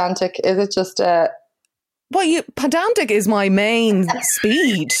 Not a pedantic. Is it just pedantic is my main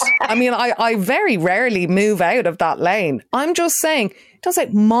speed. I mean, I very rarely move out of that lane. I'm just saying, don't say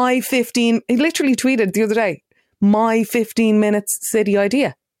he literally tweeted the other day, my 15 minutes city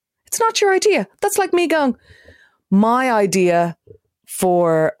idea. It's not your idea. That's like me going, my idea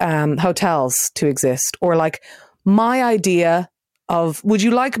for hotels to exist, or like my idea of, would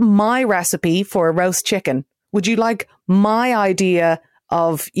you like my recipe for a roast chicken? Would you like my idea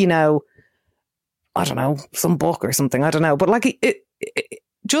of, I don't know, some book or something. I don't know. But like it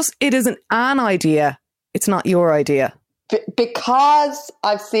isn't an idea. It's not your idea. Because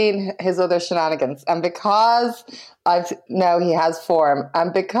I've seen his other shenanigans, and because he has form,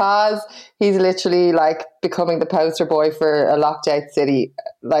 and because he's literally like becoming the poster boy for a locked out city,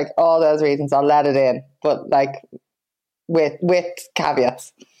 like all those reasons, I'll let it in. But like with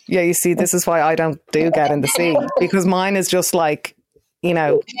caveats. Yeah, you see, this is why I don't get in the sea, because mine is just like,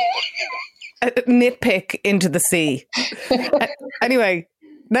 nitpick into the sea. Anyway,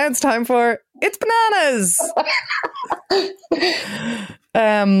 now it's time for It's Bananas.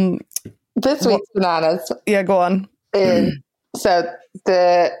 This week's bananas. Yeah, go on. So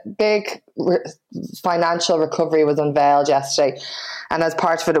the big financial recovery was unveiled yesterday, and as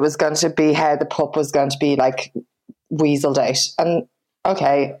part of it, it was going to be how the PUP was going to be like weaseled out. And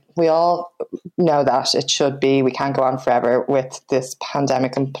okay, we all know that it should be. We can't go on forever with this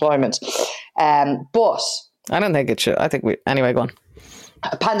pandemic employment. But I don't think it should. I think anyway, go on.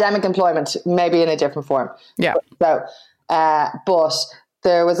 Pandemic employment, maybe in a different form. Yeah. So, but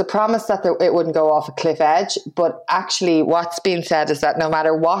there was a promise that it wouldn't go off a cliff edge. But actually what's being said is that no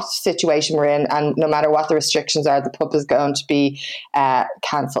matter what situation we're in and no matter what the restrictions are, the PUP is going to be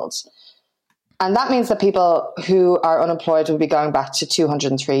cancelled. And that means that people who are unemployed will be going back to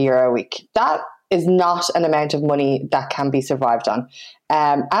 €203 a week. That is not an amount of money that can be survived on.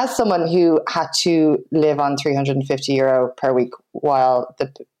 As someone who had to live on €350 per week while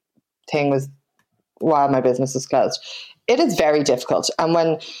my business was closed, it is very difficult. And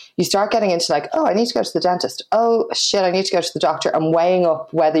when you start getting into like, oh, I need to go to the dentist. Oh shit, I need to go to the doctor. I'm weighing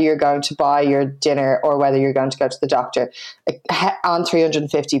up whether you're going to buy your dinner or whether you're going to go to the doctor on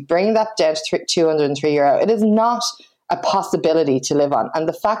 350, bring that down to €203. It is not a possibility to live on. And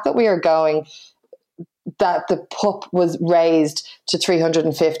the fact that we are going, that the PUP was raised to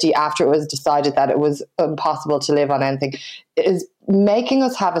 350 after it was decided that it was impossible to live on anything, is making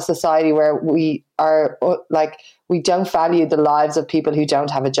us have a society where we are like, we don't value the lives of people who don't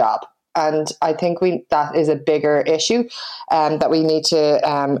have a job. And I think that is a bigger issue that we need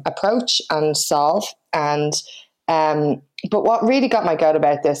to approach and solve. And but what really got my goat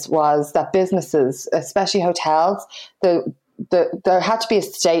about this was that businesses, especially hotels, there had to be a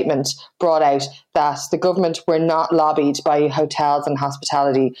statement brought out that the government were not lobbied by hotels and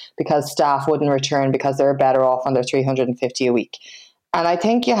hospitality because staff wouldn't return because they're better off on their 350 a week. And I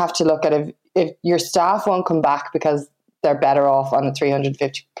think you have to look at if your staff won't come back because they're better off on a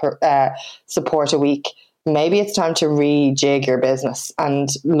 350 support a week, maybe it's time to rejig your business and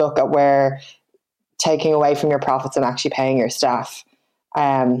look at where taking away from your profits and actually paying your staff.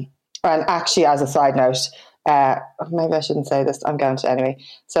 And actually, as a side note, maybe I shouldn't say this, I'm going to anyway.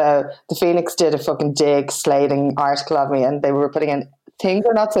 So the Phoenix did a fucking dig slating article of me, and they were putting in things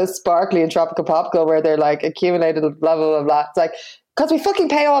are not so sparkly in Tropical Popical where they're like accumulated blah blah blah blah. It's like, because we fucking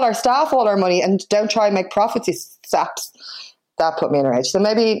pay all our staff all our money and don't try and make profits, you saps. That put me in a rage. So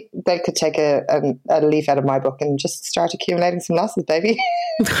maybe they could take a leaf out of my book and just start accumulating some losses, baby.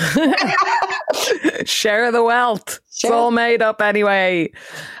 Share the wealth. It's all made up anyway.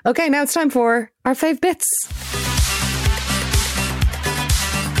 Okay, now it's time for our fave bits.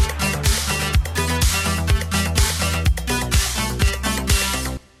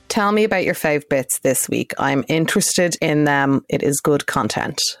 Tell me about your fave bits this week. I'm interested in them. It is good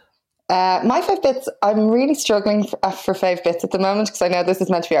content. My fave bits, I'm really struggling for fave bits at the moment because I know this is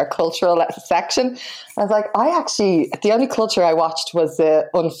meant to be our cultural section. I was like, the only culture I watched was the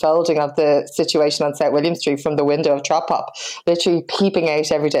unfolding of the situation on South William Street from the window of Trop Pop, literally peeping out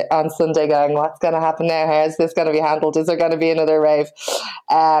every day on Sunday going, what's going to happen now? How is this going to be handled? Is there going to be another rave?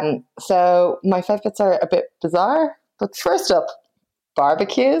 So my fave bits are a bit bizarre, but first up,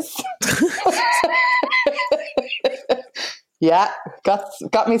 barbecues. Yeah,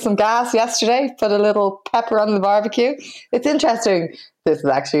 got me some gas yesterday, put a little pepper on the barbecue. It's interesting. This is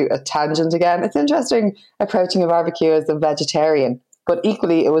actually a tangent again. It's interesting approaching a barbecue as a vegetarian, but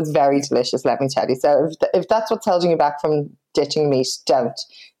equally it was very delicious, let me tell you. So if that's what's holding you back from ditching meat, don't.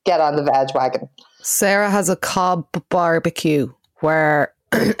 Get on the veg wagon. Sarah has a Cobb barbecue where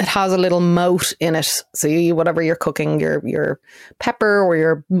it has a little moat in it. So you, whatever you're cooking, your pepper or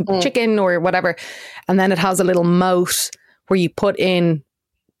your chicken or whatever, and then it has a little moat where you put in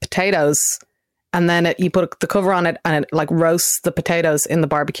potatoes and then you put the cover on it and it like roasts the potatoes in the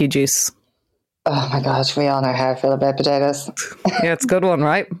barbecue juice. Oh my gosh, we all know how I feel about potatoes. Yeah, it's a good one,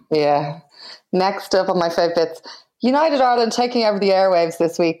 right? Yeah. Next up on my favourites, United Ireland taking over the airwaves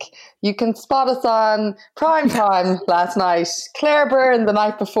this week. You can spot us on prime time last night. Claire Byrne the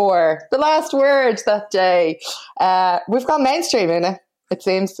night before. The Last Word that day. We've gone mainstream, Una. It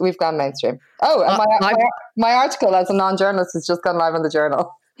seems we've gone mainstream. Oh, and my article as a non-journalist has just gone live on the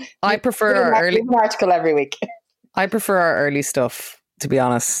Journal. I prefer our early article every week. I prefer our early stuff, to be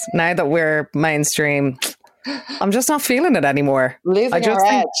honest. Now that we're mainstream, I'm just not feeling it anymore. Losing our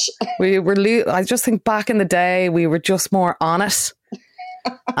edge. I just think back in the day we were just more on it,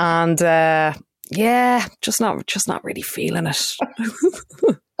 and just not really feeling it.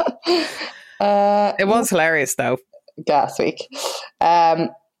 It was hilarious though. Gas week.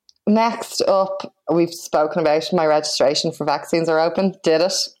 Next up, we've spoken about my registration for vaccines are open. Did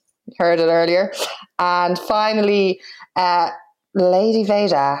it. Heard it earlier. And finally, Lady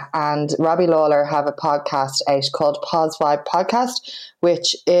Veda and Robbie Lawler have a podcast out called Pause Vibe Podcast,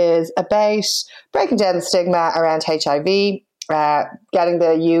 which is about breaking down the stigma around HIV, getting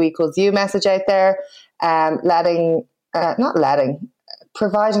the U equals U message out there, providing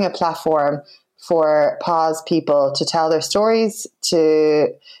a platform for pause people to tell their stories,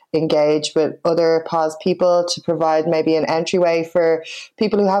 to engage with other pause people, to provide maybe an entryway for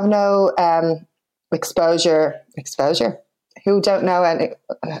people who have no exposure, who don't know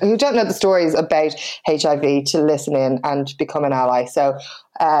the stories about HIV, to listen in and become an ally. So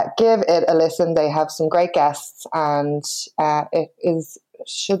give it a listen. They have some great guests, and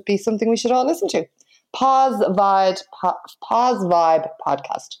should be something we should all listen to. Pause Vibe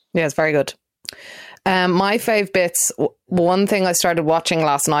Podcast. Yeah, it's very good. My fave bits, one thing I started watching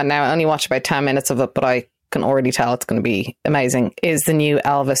last night, now I only watched about 10 minutes of it, but I can already tell it's going to be amazing, is the new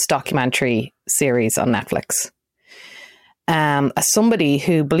Elvis documentary series on Netflix. As somebody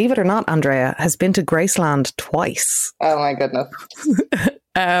who, believe it or not, Andrea, has been to Graceland twice. Oh my goodness.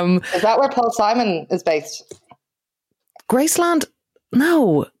 Is that where Paul Simon is based? Graceland?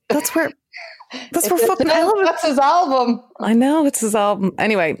 No, that's where fucking Elvis. That's his album. I know, it's his album.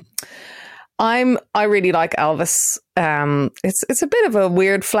 Anyway, I really like Elvis. It's a bit of a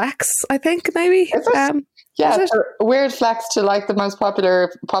weird flex, I think, maybe. Is it? Yeah, it's a weird flex to like the most popular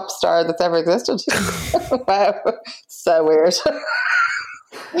pop star that's ever existed. Wow, so weird.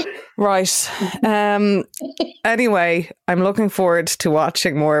 Right. Anyway, I'm looking forward to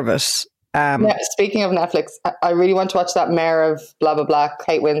watching more of it. Yeah, speaking of Netflix, I really want to watch that Mayor of blah blah blah,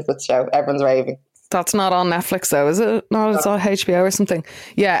 Kate Winslet show. Everyone's raving. That's not on Netflix though, is it? No, it's on HBO or something.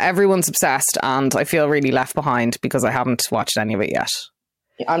 Yeah, everyone's obsessed, and I feel really left behind because I haven't watched any of it yet.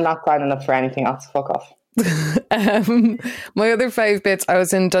 I'm not signing up for anything else. Fuck off. My other fave bits, I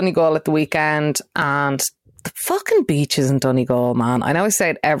was in Donegal at the weekend, and the fucking beaches in Donegal, man. I know I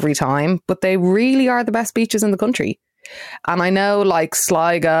say it every time, but they really are the best beaches in the country. And I know, like,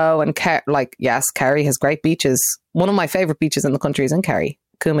 Sligo and yes, Kerry has great beaches. One of my favourite beaches in the country is in Kerry,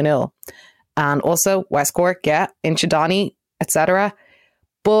 Coomanhill. And also West Cork, yeah, Inchydoney, etc.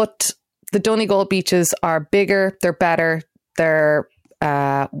 But the Donegal beaches are bigger, they're better, they're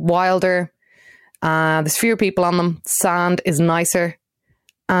wilder. There's fewer people on them. Sand is nicer.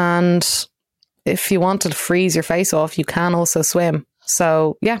 And if you want to freeze your face off, you can also swim.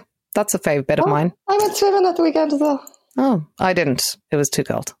 So, yeah, that's a favourite bit of mine. I went swimming at the weekend as well. Oh, I didn't. It was too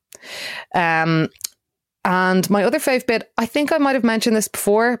cold. And my other fave bit, I think I might have mentioned this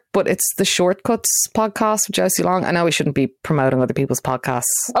before, but it's the Shortcuts podcast with Josie Long. I know we shouldn't be promoting other people's podcasts.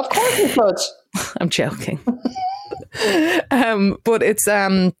 Of course you could. I'm joking. But it's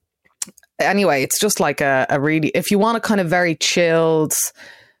anyway, it's just like a really, if you want a kind of very chilled,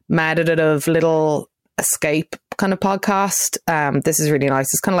 meditative little escape kind of podcast, this is really nice.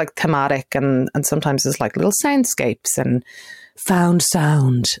 It's kind of like thematic, and sometimes it's like little soundscapes and found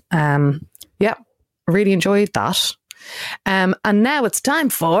sound. Yeah, really enjoyed that. And now it's time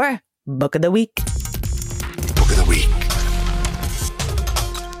for Book of the Week. Book of the Week.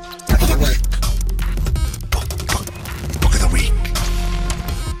 Book of the Week. Book of the Week. Book of the Week.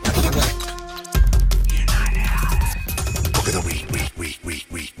 Book of the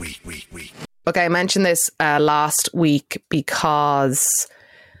Week. Week. Okay, I mentioned this last week because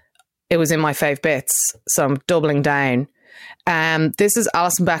it was in my fave bits, so I'm doubling down. This is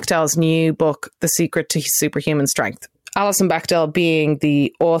Alison Bechdel's new book, The Secret to Superhuman Strength. Alison Bechdel being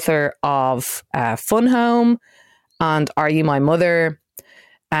the author of Fun Home and Are You My Mother?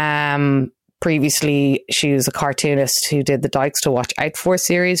 Previously, she was a cartoonist who did the Dykes to Watch Out For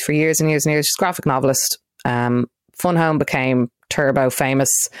series for years and years and years. She's a graphic novelist. Fun Home became turbo famous,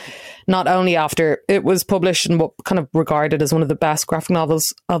 not only after it was published and what kind of regarded as one of the best graphic novels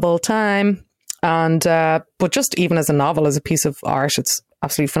of all time, and but just even as a novel, as a piece of art, it's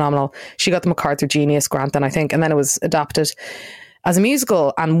absolutely phenomenal. She got the MacArthur Genius Grant then, I think, and then it was adapted as a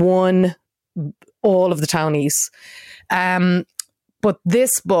musical and won all of the Tonys. But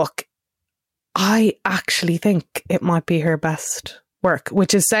this book, I actually think it might be her best work,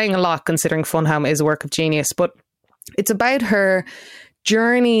 which is saying a lot considering Fun Home is a work of genius. But it's about her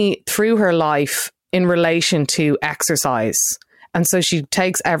journey through her life in relation to exercise. And so she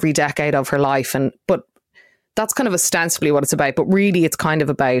takes every decade of her life, but that's kind of ostensibly what it's about. But really, it's kind of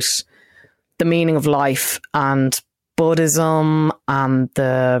about the meaning of life and Buddhism and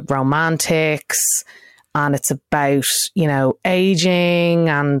the romantics. And it's about, aging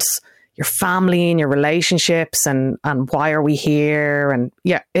and your family and your relationships and why are we here? And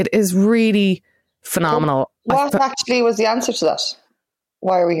yeah, it is really phenomenal. What actually was the answer to that?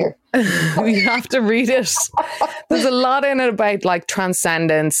 Why are we here? You have to read it. There's a lot in it about like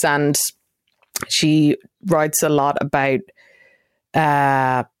transcendence, and she writes a lot about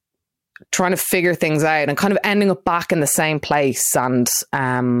trying to figure things out and kind of ending up back in the same place, and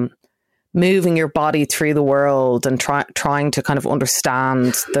moving your body through the world and trying to kind of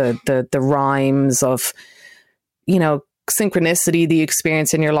understand the rhymes of, you know, synchronicity that you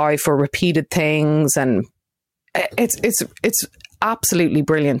experience in your life or repeated things. And it's absolutely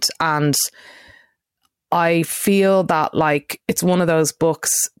brilliant. And I feel that like it's one of those books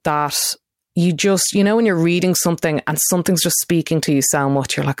that you just, you know, when you're reading something and something's just speaking to you so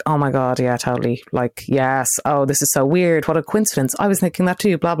much, you're like, oh my God, yeah, totally. Like, yes. Oh, this is so weird. What a coincidence. I was thinking that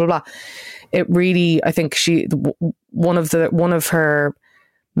too, blah, blah, blah. It really, I think one of her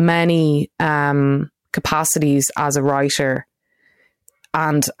many capacities as a writer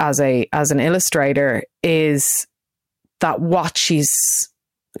and as an illustrator is that what she's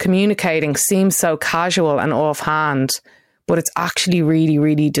communicating seems so casual and offhand, but it's actually really,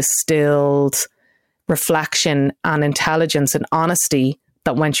 really distilled reflection and intelligence and honesty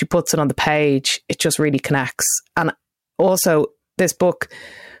that when she puts it on the page, it just really connects. And also this book,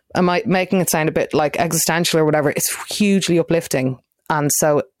 am I making it sound a bit like existential or whatever? It's hugely uplifting. And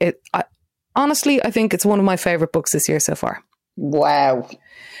so honestly, I think it's one of my favorite books this year so far. Wow.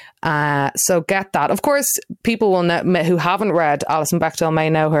 So get that. Of course, people will know, who haven't read Alison Bechdel may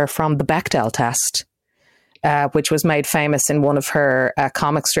know her from the Bechdel test, which was made famous in one of her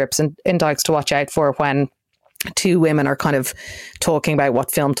comic strips in Dykes to Watch Out For, when two women are kind of talking about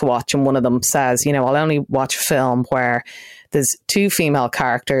what film to watch. And one of them says, you know, I'll only watch a film where there's two female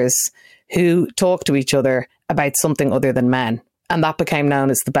characters who talk to each other about something other than men. And that became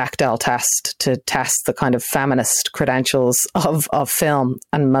known as the Bechdel test, to test the kind of feminist credentials of film.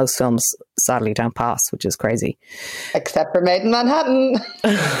 And most films sadly don't pass, which is crazy. Except for Made in Manhattan.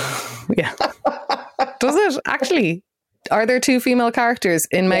 Yeah. Does it actually? Are there two female characters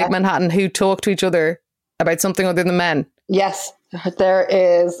in Made in Manhattan who talk to each other about something other than men? Yes. There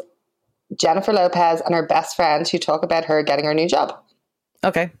is Jennifer Lopez and her best friend who talk about her getting her new job.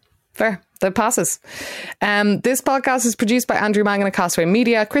 Okay. Fair. That passes. This podcast is produced by Andrew Mangan at Castaway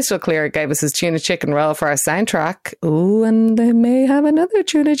Media. Crystal Clear gave us his tuna chicken roll for our soundtrack. Ooh, and they may have another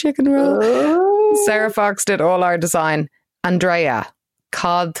tuna chicken roll. Ooh. Sarah Fox did all our design. Andrea,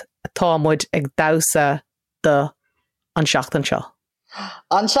 cod Thomwood Egdausa the Anshachten Shaw.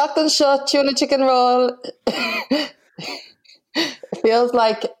 Anshachten Shaw tuna chicken roll. It feels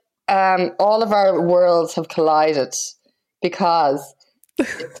like all of our worlds have collided, because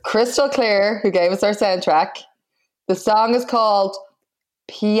it's Crystal Clear who gave us our soundtrack. The song is called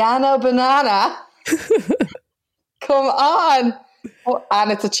Piano Banana. Come on. Oh,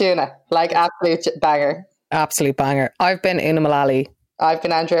 and it's a tuna. Like, absolute banger. Absolute banger. I've been Una Mullally. I've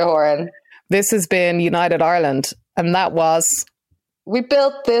been Andrea Horan. This has been United Ireland. And that was... We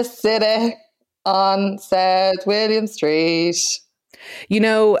built this city on South William Street. You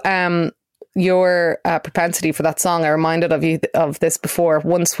know, your propensity for that song, I reminded of this before,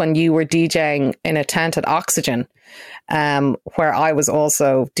 once when you were DJing in a tent at Oxygen, where I was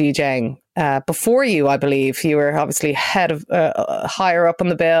also DJing before you, I believe. You were obviously head of higher up on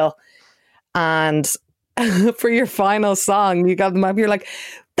the bill, and for your final song, you got them up. You're like,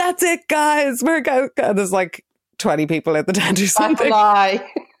 "That's it, guys. We're going." There's like 20 people at the tent or something. That's a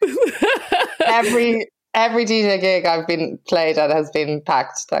lie. Every DJ gig I've been played at has been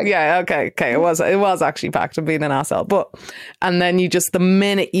packed. Like. Yeah, okay. It was actually packed. I'm being an asshole. And then the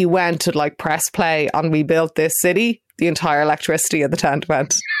minute you went to like press play on We Built This City, the entire electricity of the tent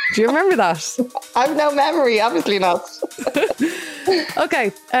went. Do you remember that? I've no memory, obviously not.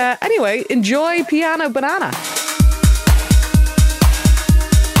 Okay. Anyway, enjoy Piano Banana.